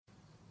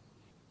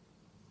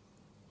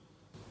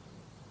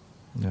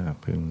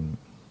พึง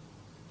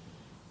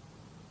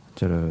เ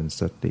จริญ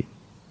สติ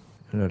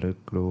ระลึก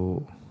รู้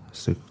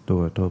สึกตั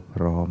วทั่วพ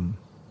ร้อม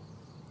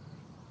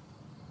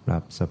ปรั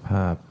บสภ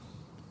าพ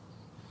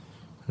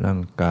ร่า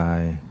งกาย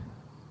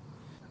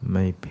ไ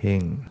ม่เพ่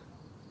ง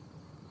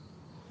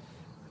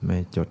ไม่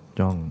จด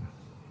จ้อง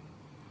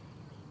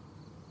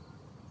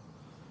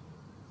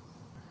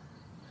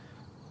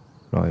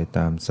ปล่อยต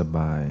ามสบ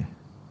าย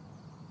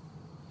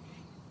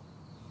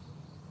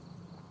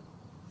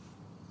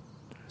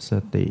ส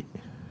ติ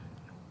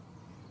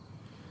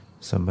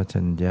สัมป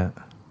ชัญญะ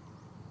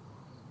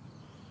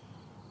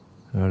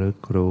ระลึก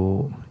รู้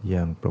อ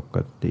ย่างปก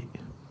ติ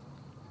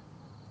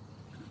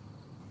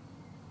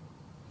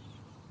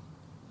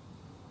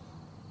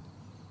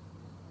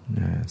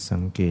สั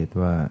งเกต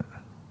ว่า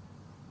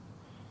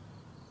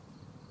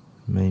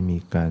ไม่มี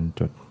การ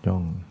จดจ้อ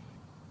ง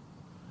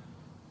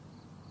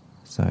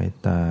สาย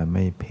ตาไ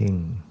ม่เพ่ง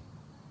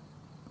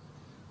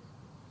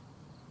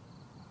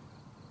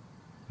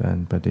การ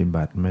ปฏิ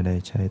บัติไม่ได้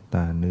ใช้ต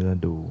าเนื้อ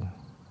ดู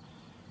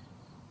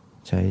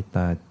ใช้ต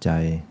าใจ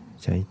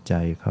ใช้ใจ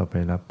เข้าไป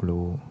รับ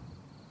รู้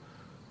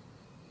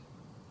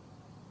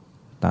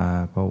ตา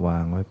ก็วา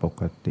งไว้ป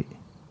กติ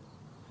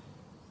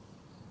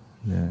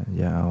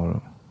อย่าเอา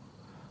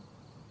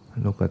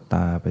ลูกต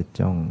าไป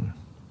จ้อง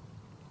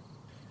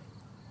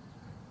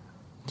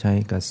ใช้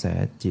กระแส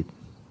จิต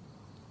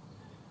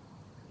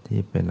ที่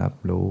ไปรับ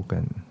รู้กั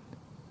น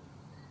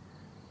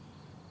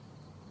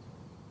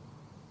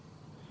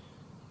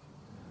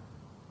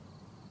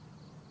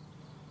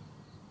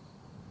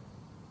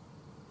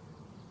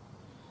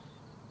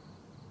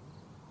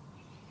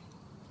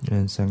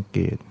สังเก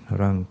ต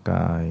ร่างก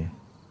าย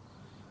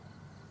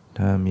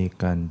ถ้ามี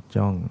การ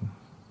จ้อง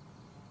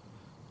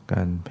ก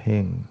ารเ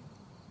พ่ง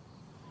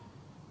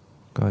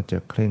ก็จะ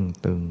เคร่ง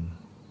ตึง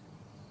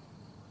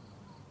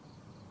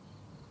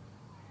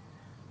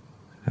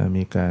ถ้า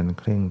มีการ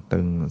เคร่ง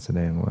ตึงแส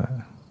ดงว่า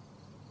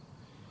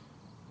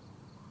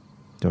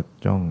จด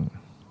จ้อง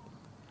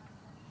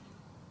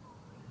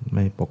ไ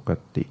ม่ปก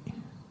ติ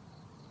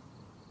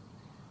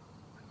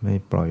ไม่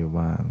ปล่อยว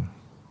าง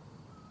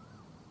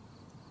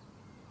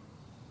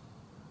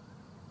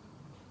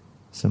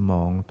สม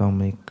องต้อง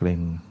ไม่เกร็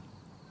ง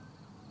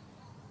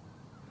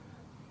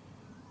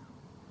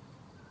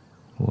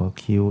หัว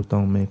คิ้วต้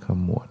องไม่ข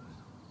มวด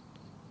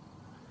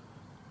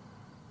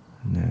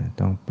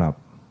ต้องปรับ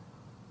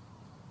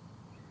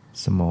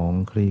สมอง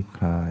คลี่ค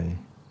ลาย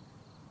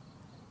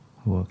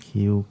หัว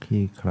คิ้วค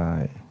ลี่คลา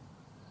ย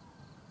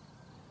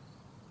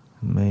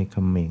ไม่เข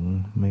ม็ง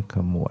ไม่ข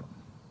มวด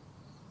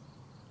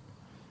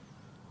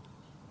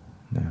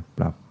ป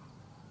รับ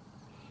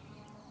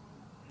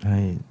ให้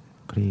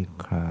คลี่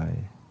คลาย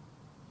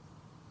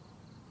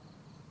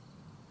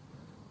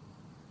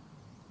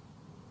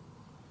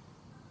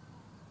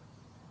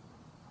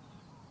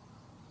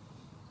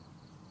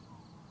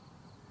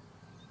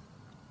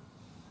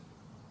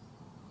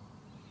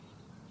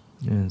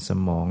ส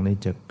มองนี่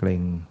จะเกร็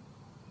ง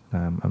ต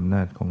ามอำน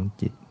าจของ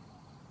จิต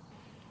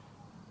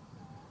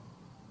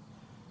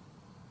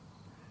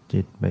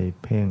จิตไป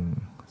เพ่ง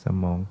ส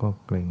มองก็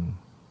เกร็ง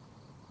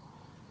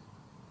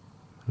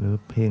หรือ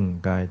เพ่ง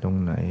กายตรง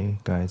ไหน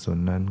กายส่วน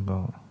นั้นก็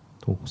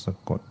ถูกสะ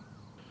กด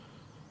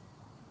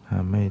ท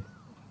ำให้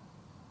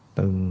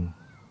ตึง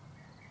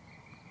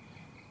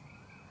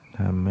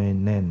ทำให้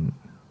แน่น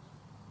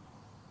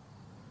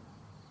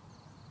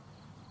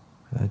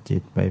ถ้าจิ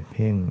ตไปเ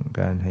พ่ง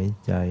การหาย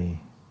ใจ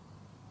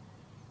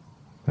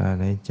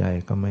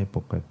ก็ไม่ป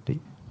กติ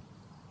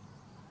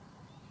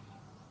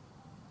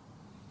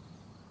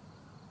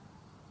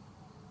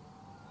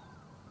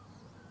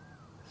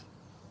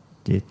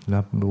จิต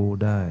รับรู้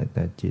ได้แ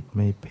ต่จิตไ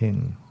ม่เพ่ง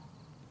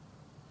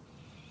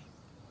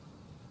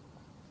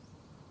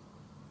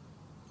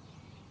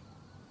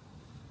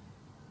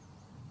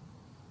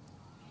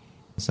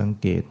สัง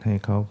เกตให้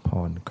เขาผ่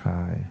อนคล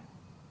าย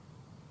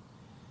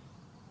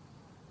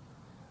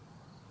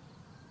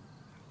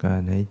กา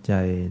รหายใจ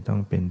ต้อ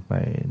งเป็นไป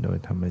โดย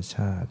ธรรมช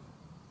าติ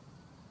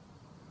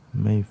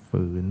ไม่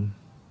ฝืน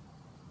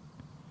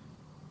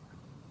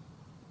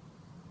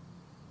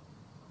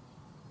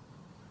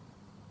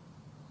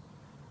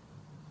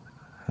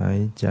หา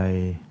ยใจ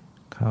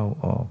เข้า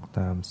ออกต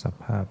ามส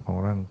ภาพของ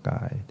ร่างก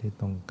ายที่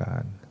ต้องกา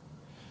ร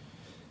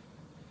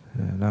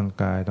ร่าง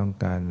กายต้อง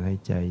การหาย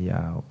ใจย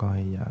าวก็ใ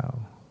ห้ยาว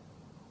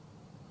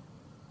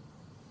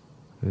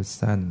หรือ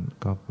สั้น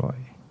ก็ปล่อย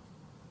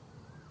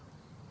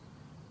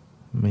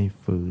ไม่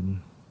ฝืน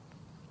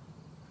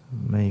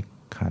ไม่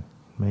ขัด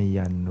ไม่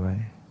ยันไว้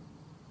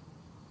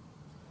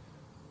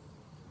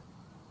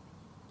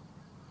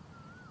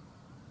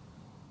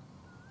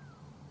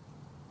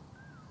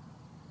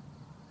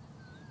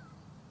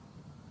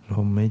ล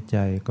มหายใจ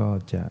ก็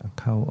จะ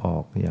เข้าออ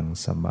กอย่าง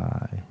สบา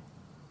ย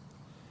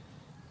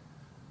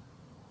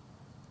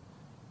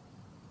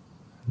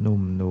นุ่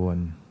มนวล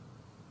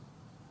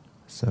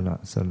สละ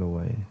สลว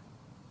ย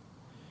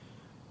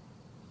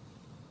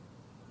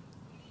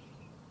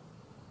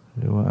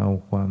หรือว่าเอา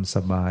ความส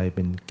บายเ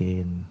ป็นเก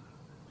ณฑ์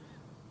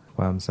ค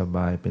วามสบ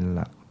ายเป็นห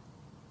ลัก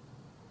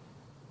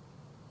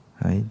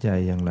หายใจ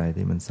อย่างไร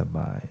ที่มันสบ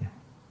าย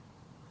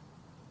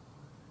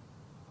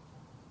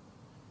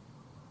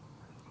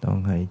ต้อง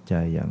หายใจ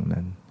อย่าง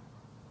นั้น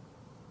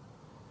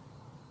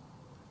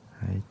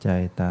หายใจ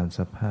ตามส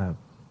ภาพ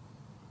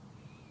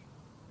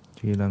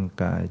ที่ร่าง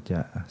กายจ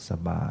ะส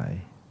บาย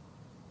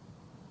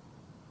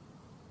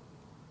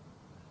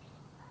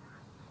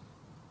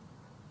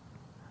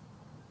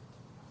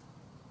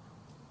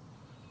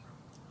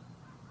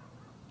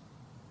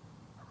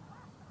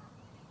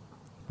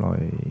ปล่อ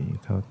ย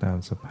เข้าตาม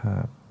สภา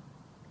พ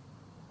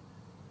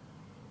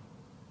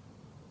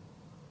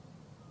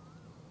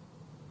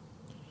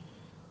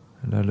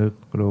ระลึก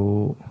รู้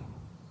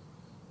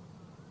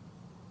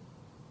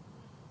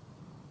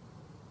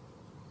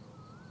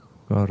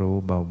ก็รู้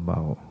เบ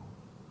าๆ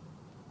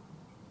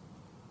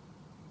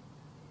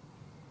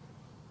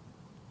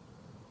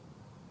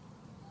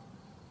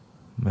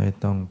ไม่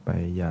ต้องไป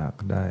อยาก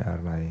ได้อะ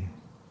ไร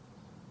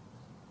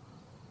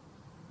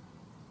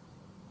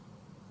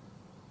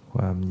ค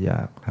วามอย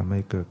ากทำให้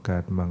เกิดกา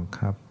รบัง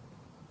คับ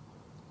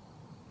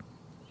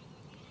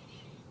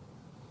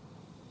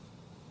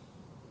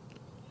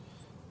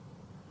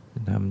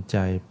ทำใจ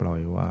ปล่อ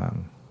ยวาง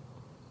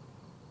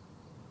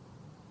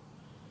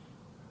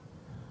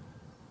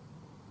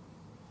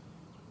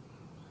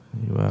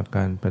ว่าก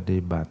ารปฏิ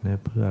บัติเนี่ย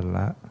เพื่อล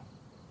ะ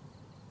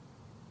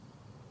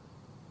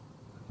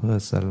เพื่อ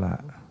สละ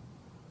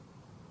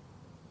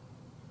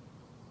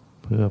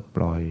เพื่อป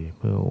ล่อยเ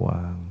พื่อว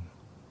าง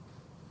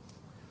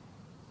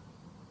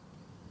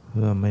เ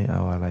พื่อไม่เอ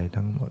าอะไร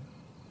ทั้งหมด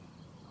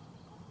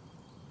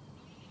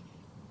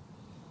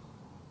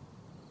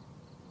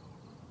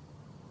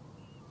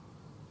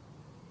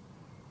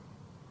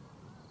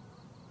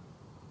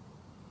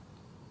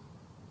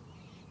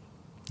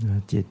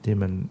จิตที่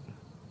มัน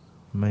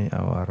ไม่เอ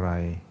าอะไร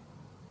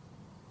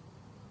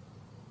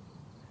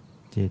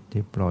จิต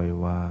ที่ปล่อย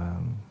วาง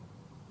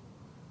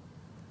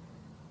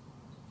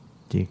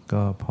จิต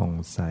ก็ผ่อง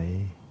ใส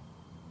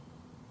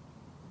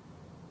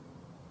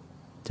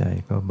ใจ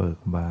ก็เบิก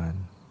บาน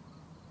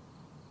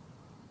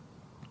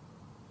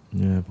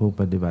ผู้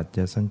ปฏิบัติจ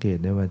ะสังเกต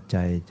ได้ว่าใจ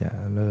จะ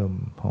เริ่ม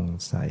ผ่อง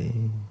ใส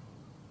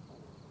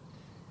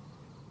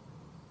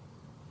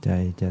ใจ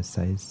จะใ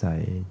ส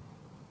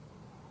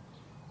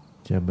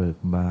ๆจะเบิก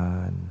บา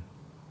น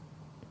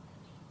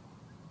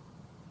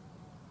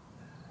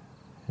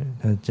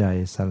ถ้าใจ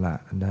สละ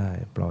ได้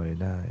ปล่อย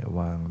ได้ว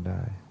างไ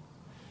ด้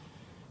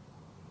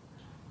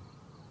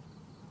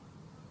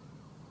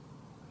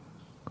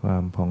ควา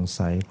มผ่องใส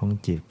ของ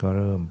จิตก็เ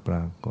ริ่มปร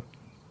ากฏ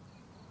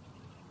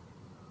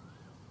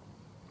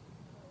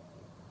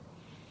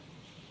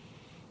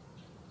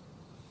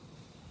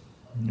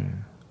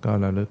ก็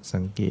ระลึก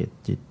สังเกต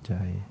จิตใจ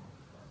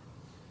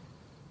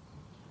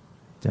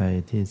ใจ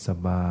ที่ส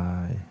บา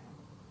ย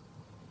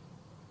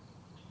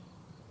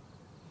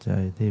ใจ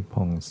ที่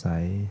ผ่องใส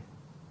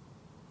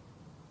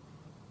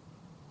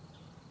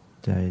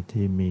ใจ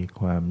ที่มี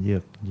ความเยื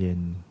อกเย็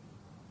น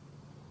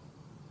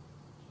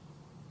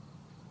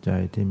ใจ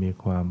ที่มี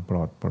ความปล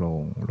อดโปร่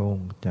งโล่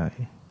งใจ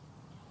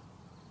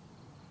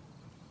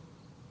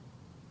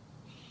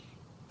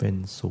เป็น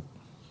สุข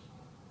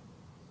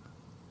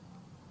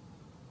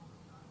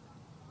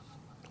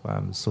ควา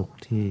มสุข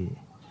ที่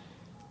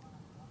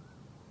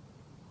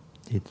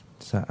จิต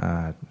สะอ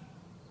าด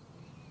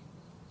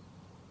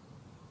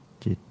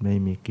จิตไม่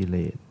มีกิเล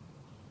ส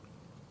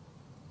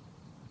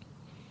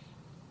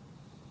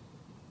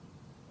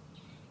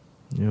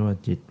เรียกว่า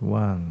จิต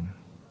ว่าง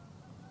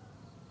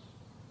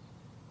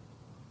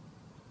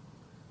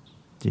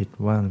จิต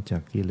ว่างจา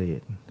กกิเล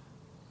ส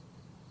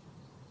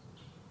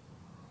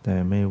แต่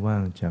ไม่ว่า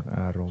งจากอ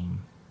ารมณ์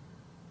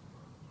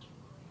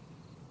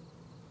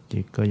จิ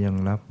ตก็ยัง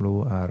รับรู้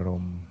อาร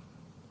มณ์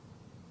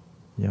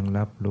ยัง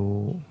รับรู้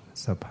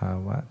สภา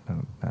วะ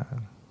ต่าง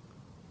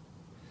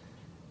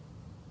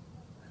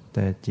ๆแ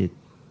ต่จิต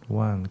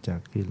ว่างจา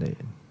กกิเล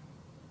ส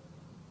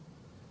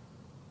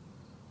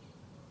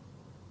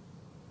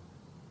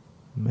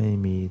ไม่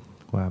มี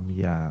ความ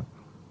อยาก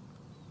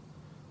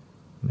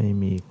ไม่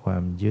มีควา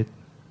มยึด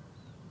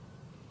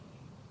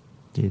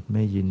จิตไ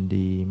ม่ยิน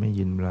ดีไม่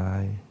ยินร้า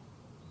ย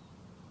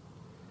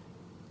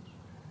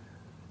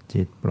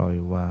จิตปล่อย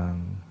วาง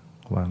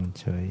วาง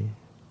เฉย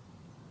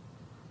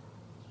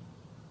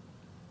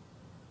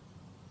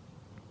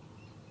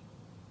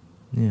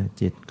เนี่ย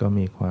จิตก็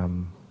มีความ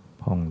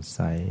ผ่องใส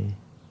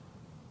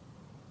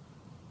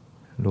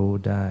รู้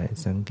ได้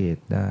สังเกต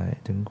ได้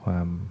ถึงคว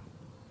าม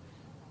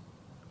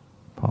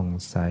ผ่อง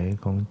ใส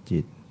ของ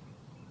จิต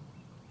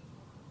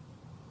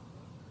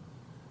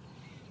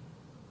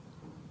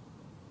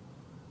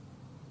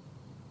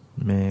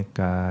แม้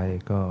กาย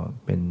ก็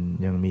เป็น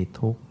ยังมี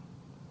ทุกข์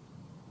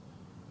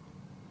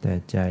แต่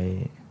ใจ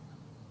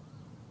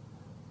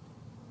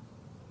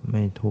ไ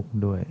ม่ทุกข์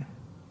ด้วย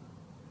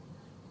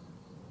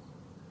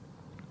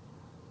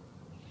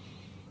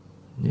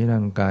นี่ร่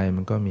างกาย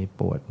มันก็มี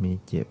ปวดมี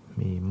เจ็บ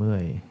มีเมื่อ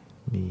ย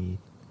มี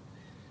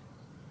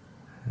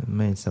ไ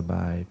ม่สบ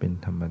ายเป็น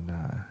ธรรมด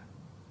า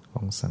ข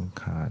องสัง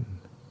ขาร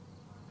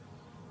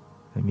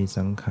มี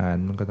สังขาร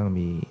มันก็ต้อง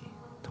มี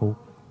ทุก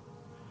ข์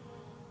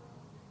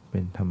เป็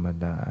นธรรม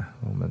ดา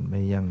มันไ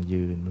ม่ยั่ง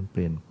ยืนมันเป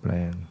ลี่ยนแปล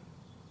ง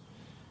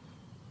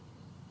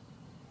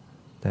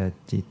แต่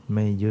จิตไ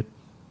ม่ยึด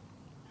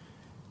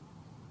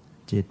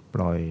จิตป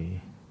ล่อย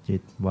จิ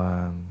ตวา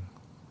ง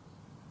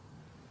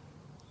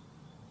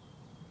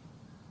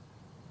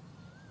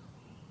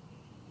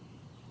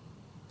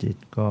จิต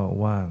ก็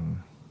ว่าง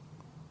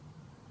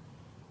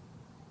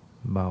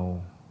เบา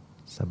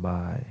สบ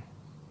าย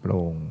โป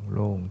ร่งโ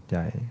ล่งใจ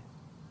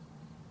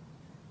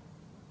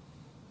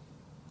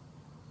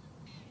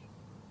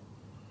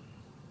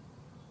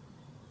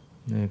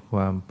ในคว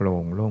ามโปร่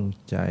งโล่ง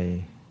ใจ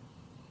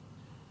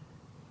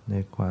ใน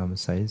ความ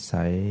ใส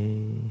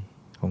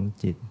ๆของ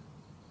จิต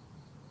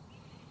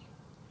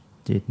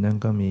จิตนั้น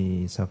ก็มี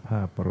สภ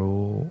าพ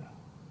รู้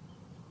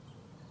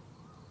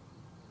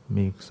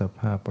มีส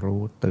ภาพ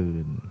รู้ตื่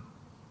น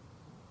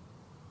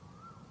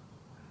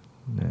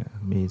นะ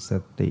มีส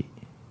ติ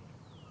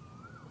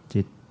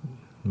จิต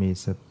มี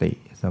สติ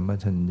สัมป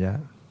ชัญญะ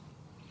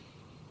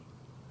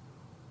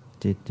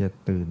จิตจะ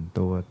ตื่น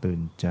ตัวตื่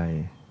นใจ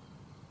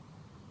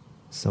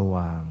ส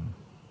ว่าง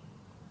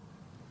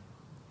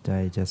ใจ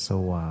จะส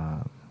ว่า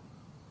ง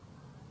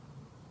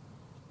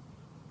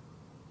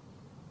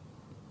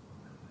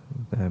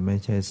แต่ไม่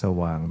ใช่ส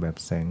ว่างแบบ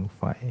แสงไ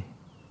ฟ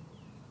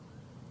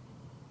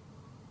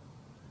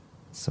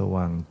ส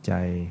ว่างใจ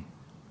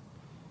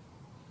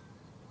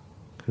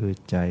คือ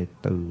ใจ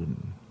ตื่น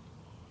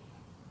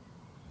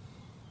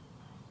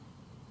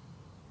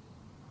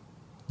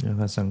แล้ว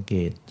ก็สังเก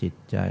ตจิต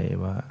ใจ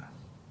ว่า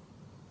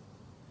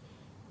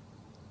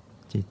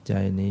จิตใจ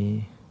นี้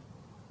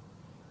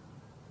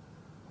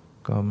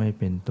ก็ไม่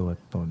เป็นตัว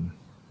ตน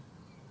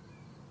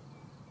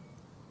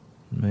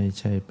ไม่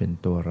ใช่เป็น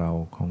ตัวเรา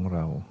ของเร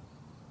า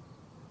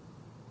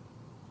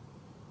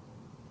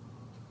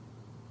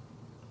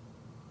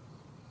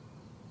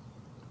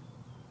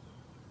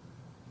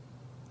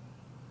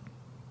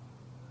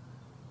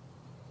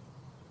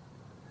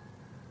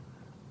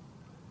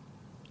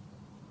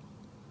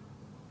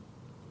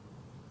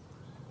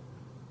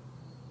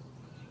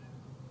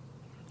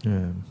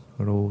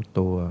รู้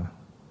ตัว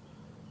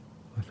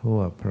ทั่ว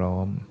พร้อ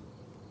ม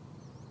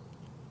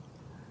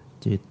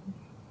จิต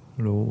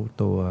รู้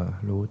ตัว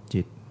รู้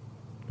จิต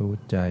รู้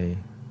ใจ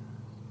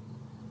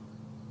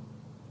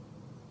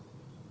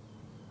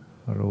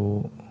รู้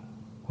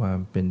ความ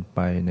เป็นไป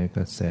ในก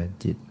ระแส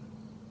จิต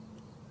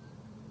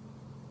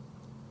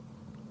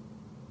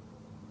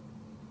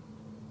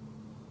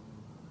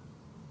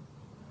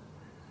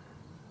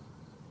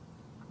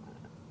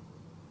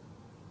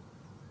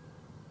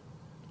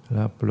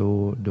รับรู้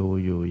ดู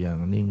อยู่อย่าง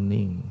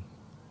นิ่ง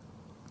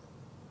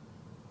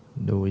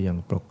ๆดูอย่าง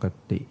ปก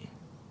ติ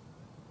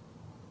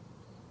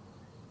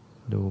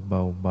ดูเ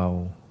บาๆ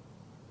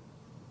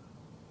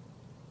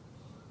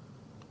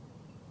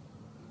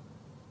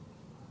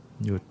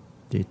หยุด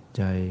จิตใ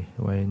จ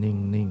ไว้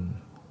นิ่ง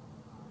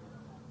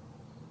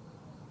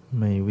ๆ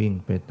ไม่วิ่ง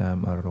ไปตาม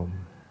อารม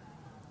ณ์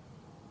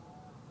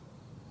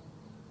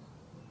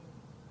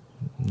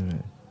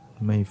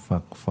ไม่ฝั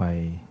กใฝ่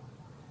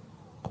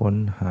ค้น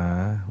หา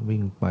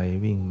วิ่งไป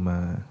วิ่งมา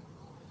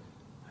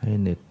ให้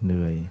เหน็ดเห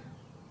นื่อย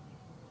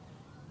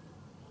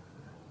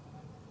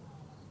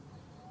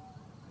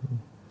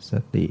ส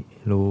ติ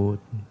รู้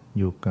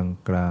อยู่ก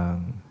ลาง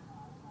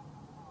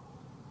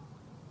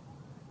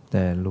ๆแ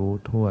ต่รู้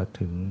ทั่ว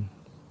ถึง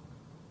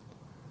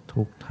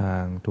ทุกทา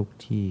งทุก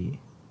ที่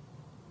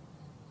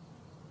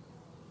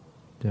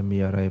จะมี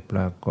อะไรป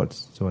รากฏ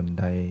ส่วน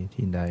ใด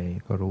ที่ใด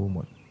ก็รู้หม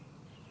ด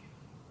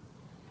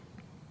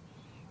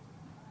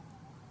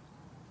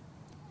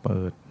เ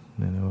ปิด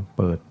นะว่าเ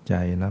ปิดใจ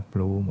รับ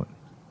รู้หมด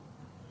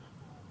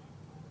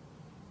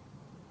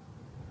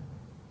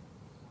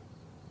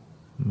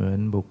เหมือน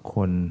บุคค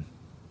ล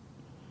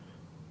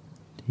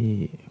ที่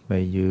ไป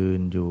ยืน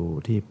อยู่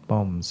ที่ป้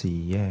อมสี่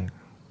แยก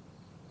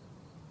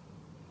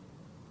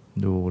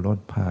ดูรถ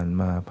ผ่าน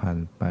มาผ่าน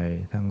ไป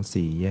ทั้ง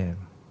สี่แยก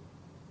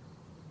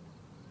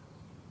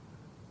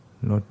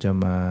รถจะ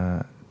มา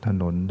ถ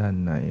นนด้าน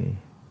ไหน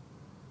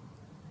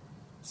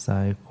ซ้า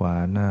ยขวา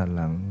หน้าห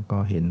ลังก็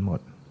เห็นหม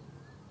ด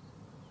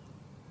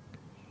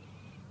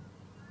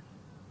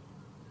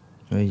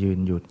ยืน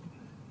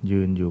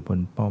อยู่บ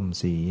นป้อม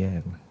สี่แย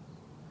ก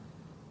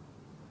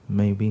ไ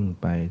ม่วิ่ง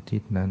ไปทิ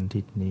ศนั้น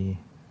ทิศนี้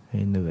ให้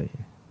เหนื่อย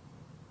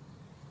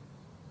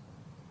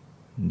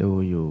ดู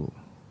อยู่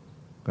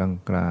ก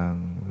ลาง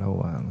ๆระ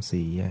หว่าง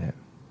สี่แยก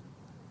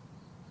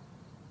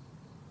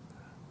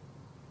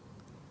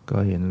ก็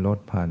เห็นรถ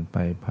ผ่านไป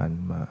ผ่าน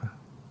มา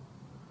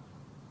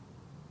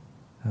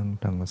ทั้ง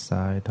ทาง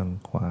ซ้ายทาง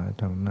ขวา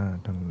ทางหน้า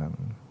ทางหลัง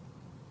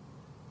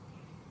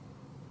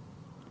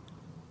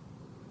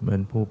เหมือ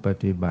นผู้ป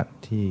ฏิบัติ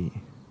ที่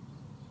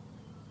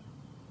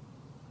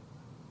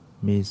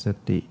มีส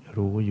ติ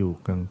รู้อยู่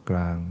กล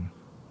าง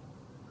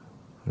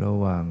ๆระ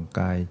หว่าง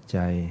กายใจ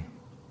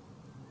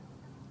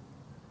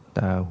ต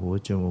าหู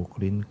จมูก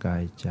ลิ้นกา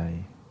ยใจ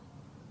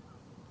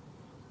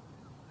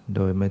โด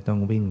ยไม่ต้อง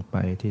วิ่งไป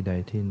ที่ใด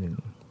ที่หนึ่ง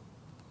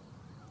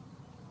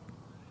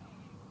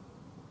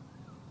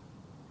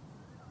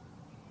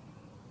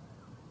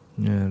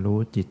รู้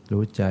จิต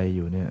รู้ใจอ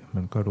ยู่เนี่ย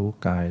มันก็รู้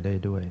กายได้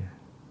ด้วย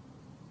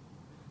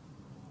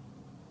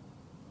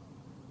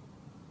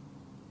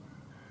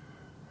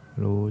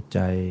รู้ใจ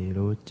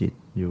รู้จิต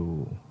อยู่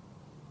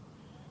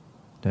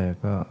แต่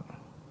ก็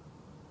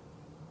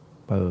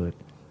เปิด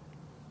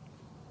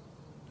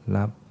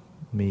รับ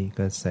มี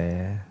กระแส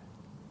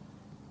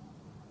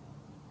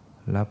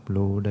รับ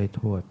รู้ได้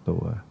ทั่วตั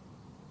ว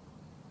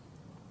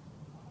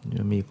จ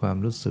ะมีความ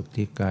รู้สึก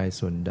ที่กาย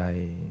ส่วนใด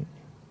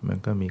มัน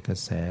ก็มีกระ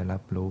แสรั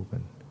บรู้กั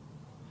น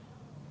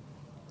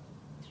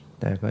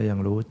แต่ก็ยัง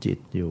รู้จิต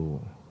อยู่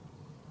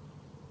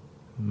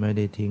ไม่ไ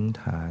ด้ทิ้ง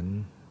ฐาน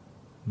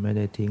ไม่ไ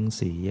ด้ทิ้ง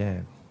สี่แย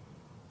ก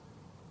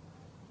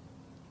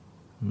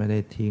ไม่ได้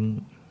ทิ้ง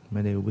ไ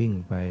ม่ได้วิ่ง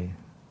ไป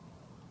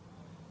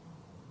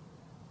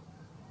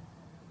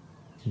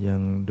ยั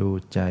งดู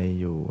ใจ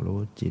อยู่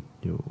รู้จิต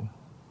อยู่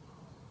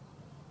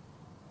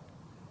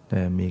แ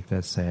ต่มีกร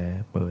ะแส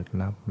เปิด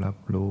รับ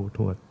รู้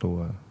ทั่วตัว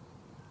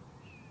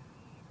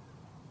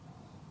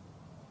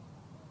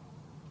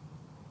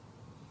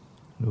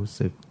รู้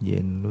สึกเย็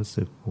นรู้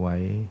สึกไหว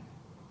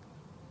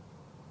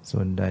ส่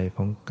วนใดข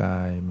องก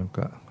ายมัน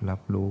ก็รั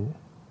บรู้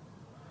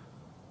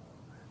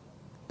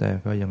แต่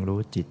ก็ยังรู้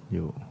จิตอ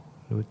ยู่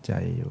รู้ใจ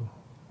อยู่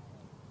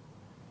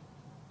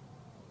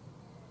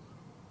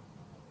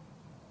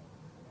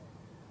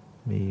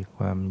มีค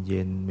วามเ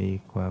ย็นมี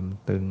ความ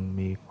ตึง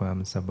มีความ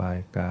สบาย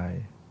กาย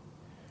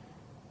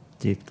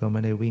จิตก็ไม่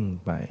ได้วิ่ง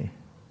ไป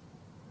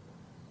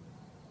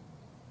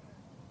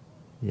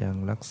ยัง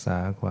รักษา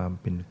ความ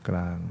เป็นกล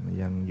าง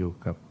ยังอยู่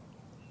กับ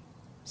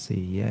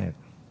สี่แยก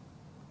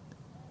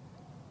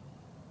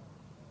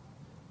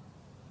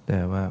แต่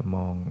ว่าม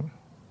อง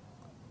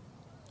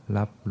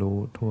รับรู้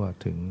ทั่ว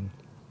ถึง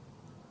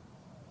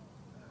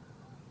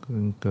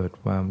เกิด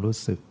ความรู้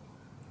สึก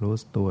รู้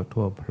ตัว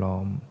ทั่วพร้อ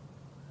ม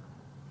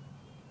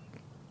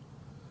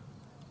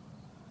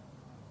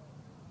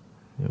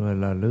เว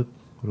ลาลึก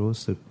รู้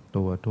สึก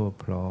ตัวทั่ว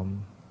พร้อม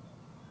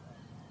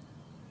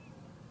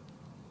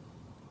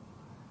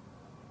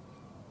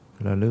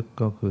ระลึก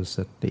ก็คือส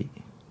ติ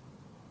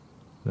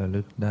ระ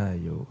ลึกได้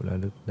อยู่ระ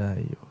ลึกได้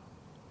อยู่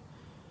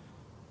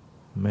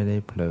ไม่ได้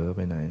เผลอไป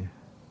ไหน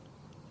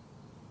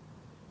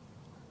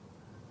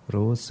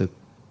รู้สึก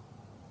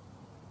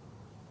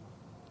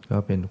ก็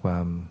เป็นควา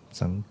ม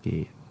สังเก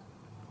ต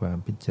ความ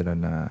พิจาร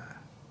ณา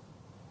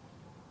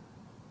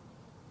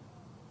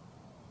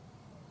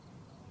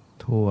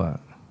ทั่ว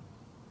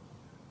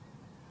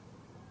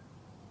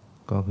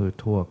ก็คือ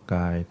ทั่วก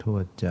ายทั่ว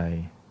ใจ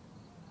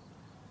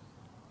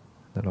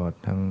ตลอด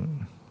ทั้ง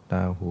ต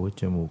าหู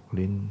จมูก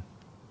ลิ้น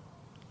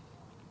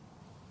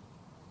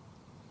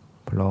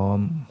พร้อม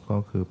ก็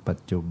คือปัจ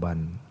จุบัน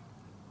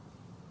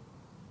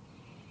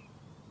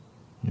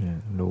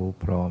รู้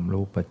พร้อม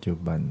รู้ปัจจุ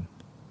บัน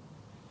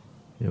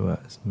เรียกว่า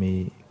มี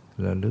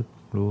ระลึก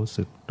รู้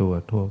สึกตัว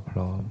ทั่วพ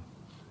ร้อม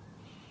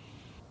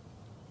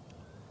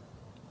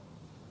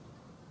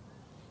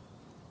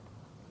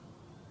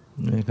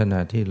ในขณะ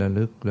ที่ระ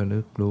ลึก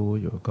รู้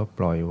อยู่ก็ป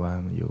ล่อยวา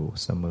งอยู่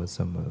เส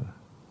มอ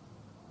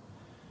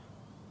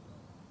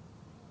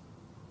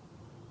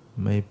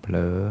ไม่เผล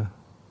อ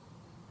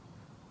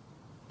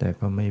แต่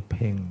ก็ไม่เ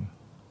พ่ง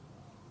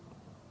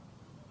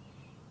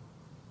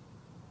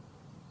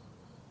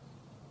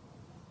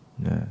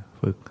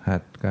ฝึกหั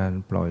ดการ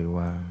ปล่อยว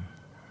าง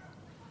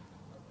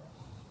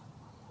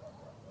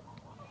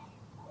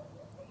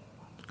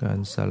การ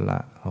สละ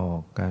ออ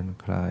กการ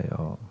คลายอ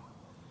อก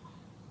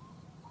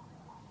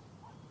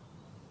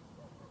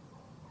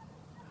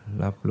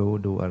รับรู้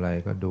ดูอะไร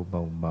ก็ดู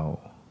เบา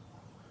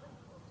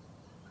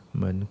ๆเ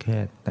หมือนแค่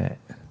แตะ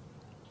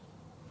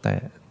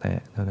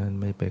เท่านั้น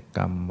ไม่ไปก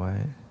ำไว้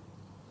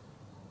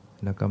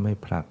แล้วก็ไม่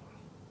ผลัก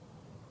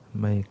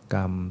ไม่ก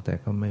ำแต่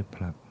ก็ไม่ผ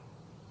ลัก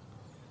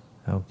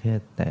เอาแค่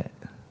แตะ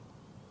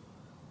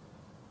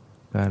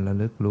การระ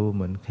ลึกรู้เห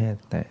มือนแค่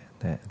แตะ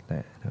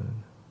เท่านั้น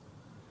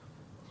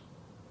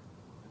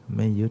ไ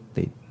ม่ยึด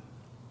ติด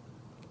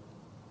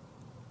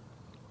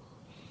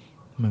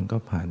มันก็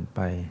ผ่านไ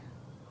ป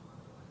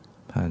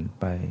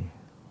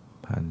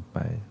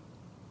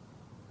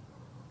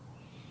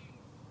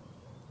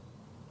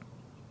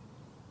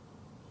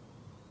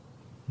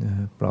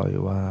ปล่อย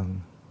วาง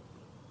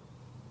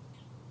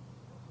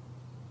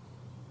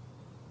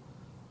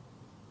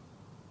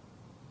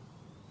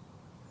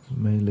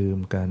ไม่ลืม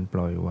การป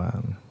ล่อยวา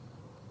ง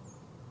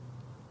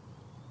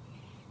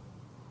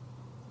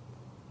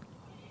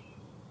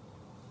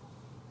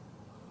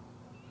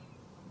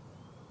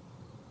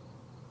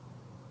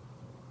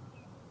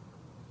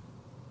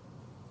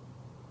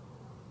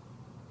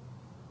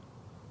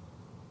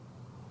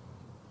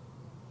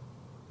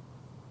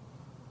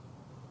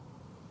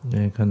ใน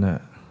ขณะ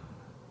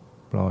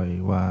ปล่อย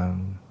วาง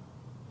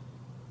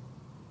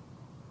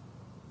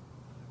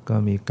ก็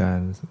มีกา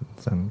ร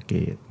สังเก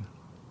ต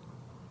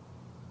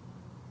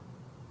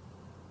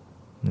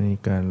ใน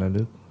การระ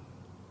ลึก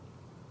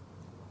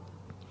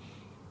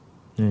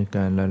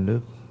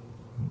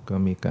ก็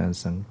มีการ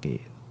สังเก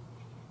ต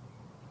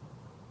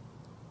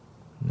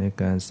ใน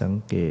การสัง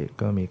เกต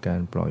ก็มีกา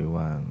รปล่อยว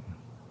าง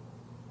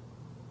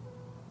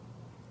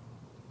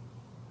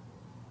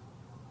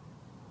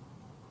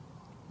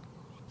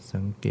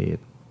สังเกต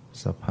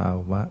สภา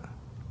วะ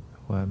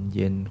ความเ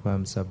ย็นควา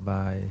มสบ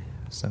าย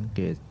สังเก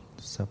ต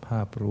สภ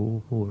าพรู้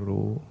ผู้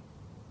รู้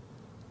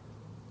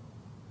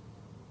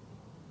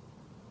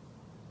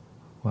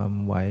ความ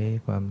ไหว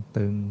ความ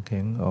ตึงแ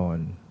ข็งอ่อน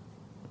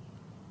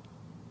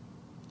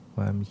ค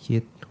วามคิ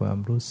ดความ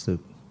รู้สึ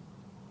ก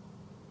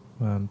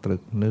ความตรึ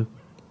กนึก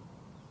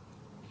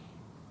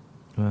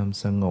ความ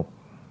สงบ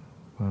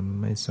ความ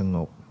ไม่สง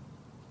บ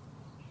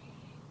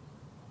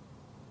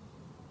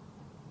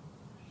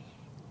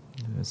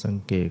สัง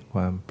เกตค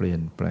วามเปลี่ย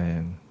นแปล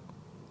ง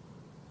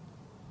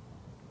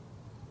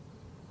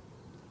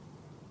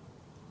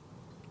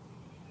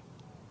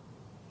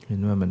เห็น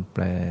ว่ามันแป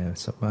ล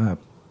สภาพ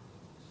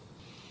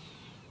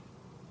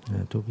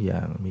ทุกอย่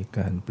างมีก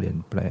ารเปลี่ยน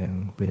แปล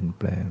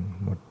ง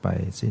หมดไป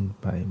สิ้น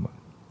ไปหมด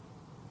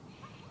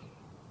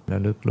ระ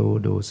ลึกรู้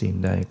ดูสิ่ง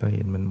ใดก็เ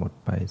ห็นมันหมด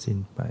ไปสิ้น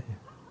ไป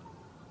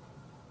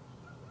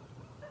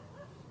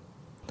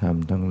ธรรม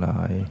ทั้งหล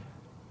าย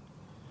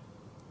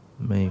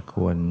ไม่ค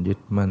วรยึด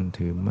มั่น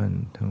ถือมั่น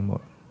ทั้งหม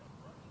ด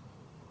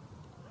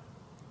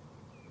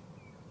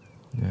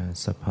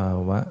สภา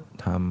วะ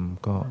ธรรม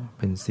ก็เ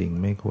ป็นสิ่ง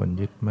ไม่ควร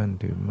ยึดมั่น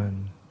ถือมั่น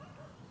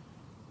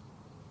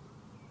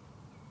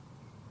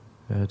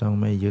เราต้อง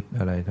ไม่ยึด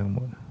อะไรทั้งหม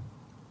ด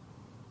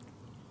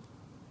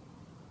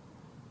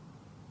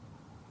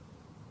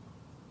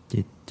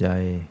จิตใจ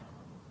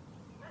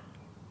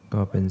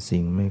ก็เป็น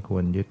สิ่งไม่คว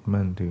รยึด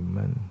มั่นถือ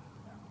มั่น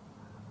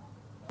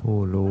ผู้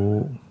รู้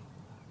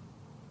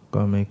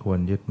ก็ไม่ควร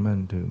ยึดมั่น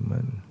ถือ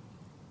มั่น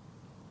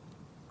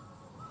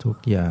ทุก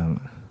อย่าง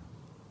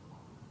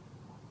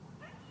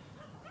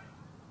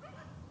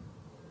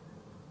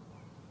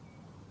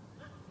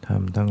ธรร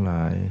มทั้งหล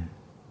าย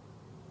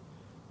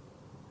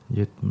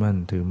ยึดมั่น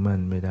ถือมั่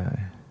นไม่ได้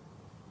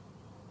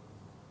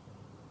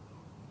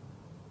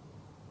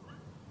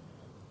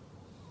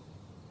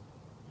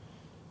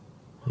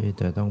ที่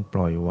จะต้องป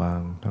ล่อยวา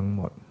งทั้งห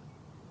มด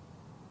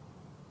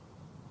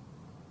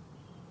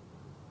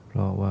เพร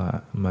าะว่า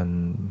มัน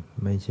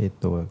ไม่ใช่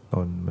ตัวต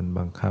นมัน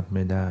บังคับไ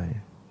ม่ได้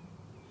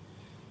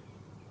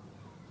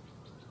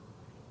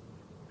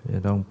จะ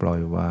ต้องปล่อ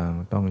ยวาง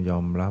ต้องยอ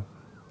มรับ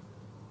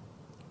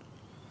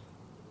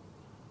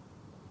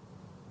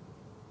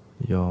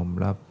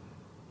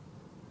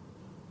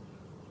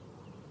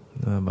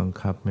ว่าบัง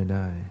คับไม่ไ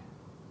ด้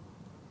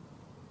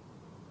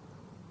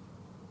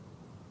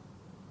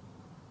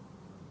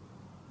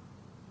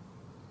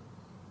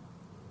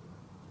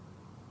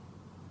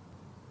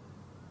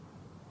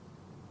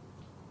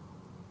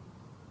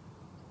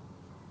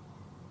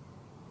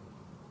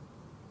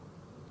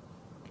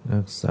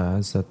รักษา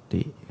ส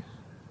ติ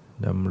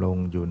ดำรง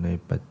อยู่ใน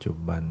ปัจจุ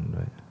บันไ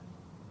ว้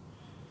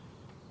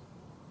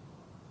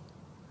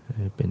ใ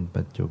ห้เป็น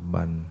ปัจจุ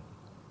บัน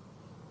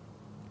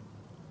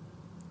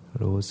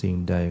รู้สิ่ง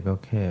ใดก็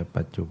แค่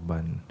ปัจจุบั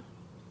น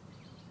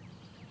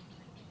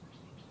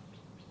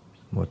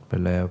หมดไป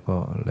แล้วก็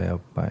แล้ว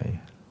ไป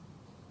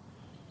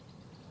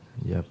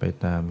อย่าไป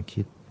ตาม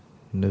คิด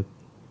นึก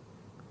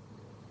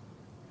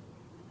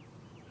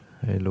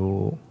ให้รู้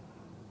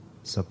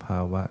สภา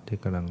วะที่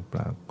กำลังป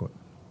รากฏ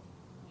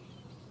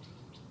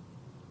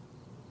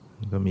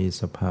ก็มี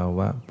สภาว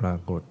ะปรา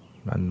กฏ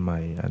อันให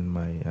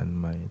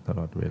ม่ตล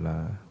อดเวลา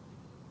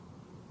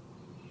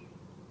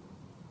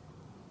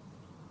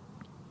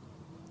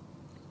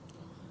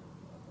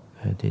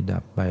ที่ดั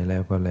บไปแล้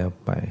วก็แล้ว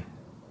ไป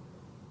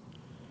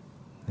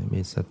ให้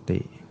มีส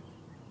ติ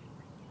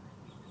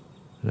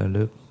ระ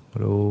ลึก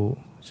รู้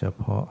เฉ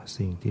พาะ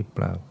สิ่งที่ป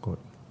รากฏ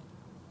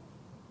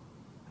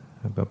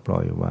แล้วก็ปล่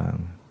อยวาง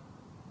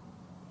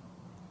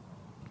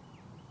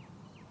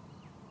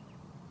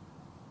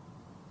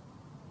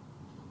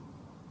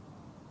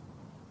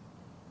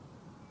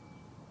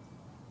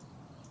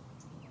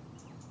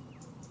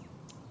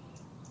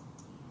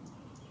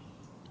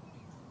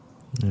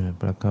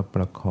ประคับป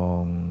ระคอ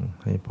ง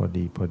ให้พอ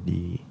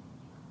ดี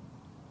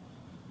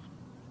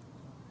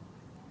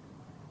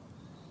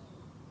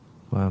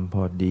ความพ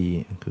อดี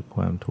คือค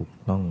วามถูก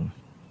ต้อง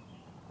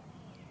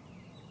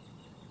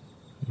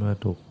เมื่อ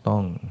ถูกต้อ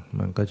ง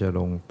มันก็จะล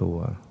งตัว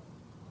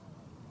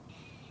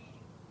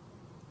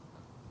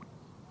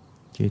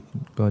จิต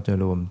ก็จะ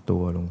รวมตั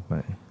วลงไป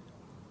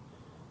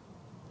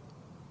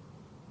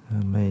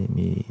ไม่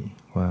มี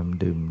ความ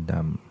ดื่ม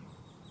ด่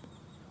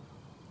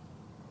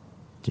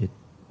ำจิต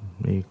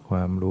มีคว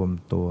ามรวม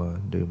ตัว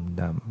ดื่ม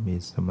ด่ำมี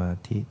สมา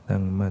ธิตั้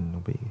งมั่นล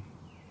งไป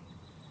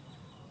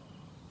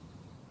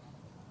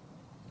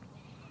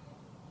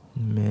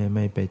แม้ไ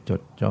ม่ไปจ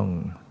ดจ้อง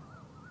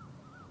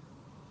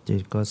จิ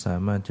ตก็สา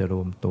มารถจะร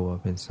วมตัว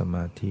เป็นสม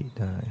าธิ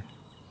ได้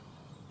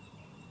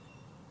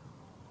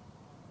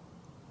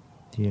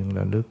เพียงร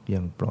ะลึกอย่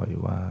างปล่อย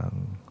วาง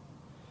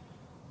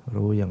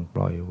รู้อย่างป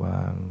ล่อยว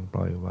าง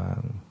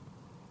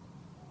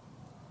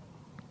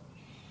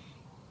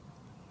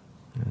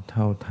เ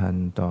ท่าทัน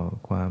ต่อ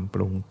ความป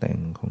รุงแต่ง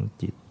ของ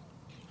จิต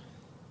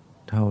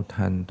เท่า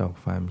ทันต่อ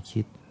ความ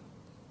คิด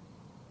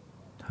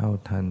เท่า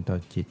ทันต่อ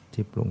จิต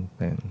ที่ปรุงแ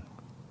ต่ง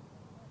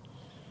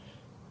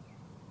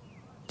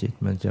จิต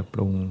มันจะป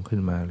รุงขึ้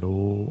นมา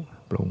รู้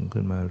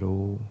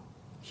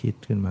คิด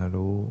ขึ้นมา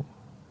รู้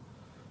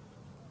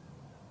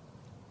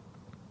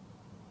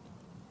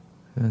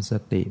ส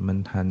ติมัน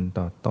ทัน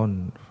ต่อต้น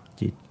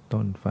จิต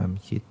ต้นความ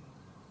คิด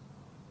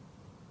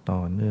ต่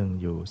อเนื่อง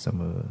อยู่เส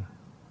มอ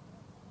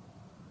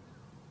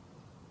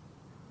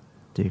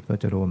จิตก็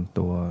จะรวม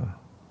ตัว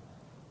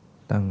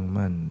ตั้ง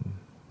มั่น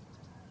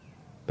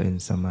เป็น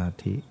สมา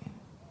ธิ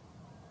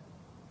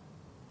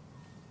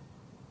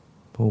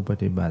ผู้ป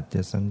ฏิบัติจ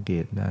ะสังเก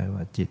ตได้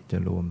ว่าจิตจะ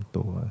รวม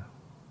ตัว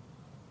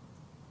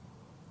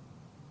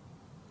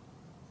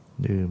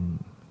ดื่ม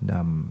ด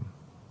ำ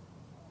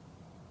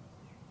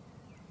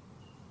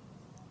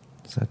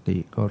สติ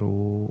ก็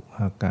รู้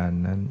อาการ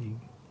นั้นอีก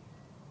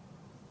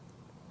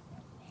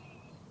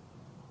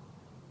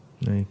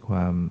ในคว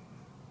าม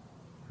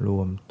ร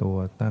วมตัว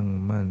ตั้ง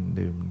มั่น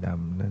ดื่มด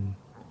ำนั้น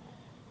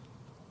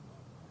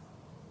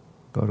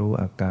ก็รู้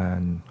อาการ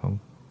ของ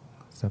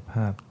สภ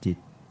าพจิต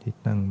ที่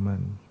ตั้งมั่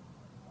น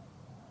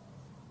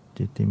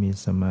จิตที่มี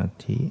สมา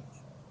ธิ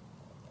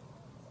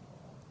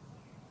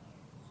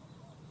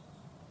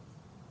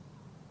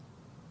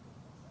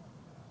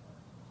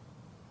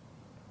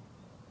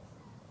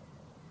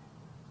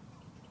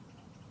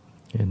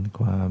เห็น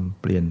ความ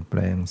เปลี่ยนแปล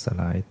งส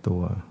ลายตั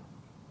ว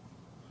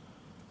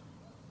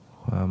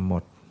ความหม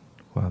ด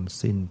ความ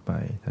สิ้นไป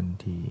ทัน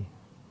ที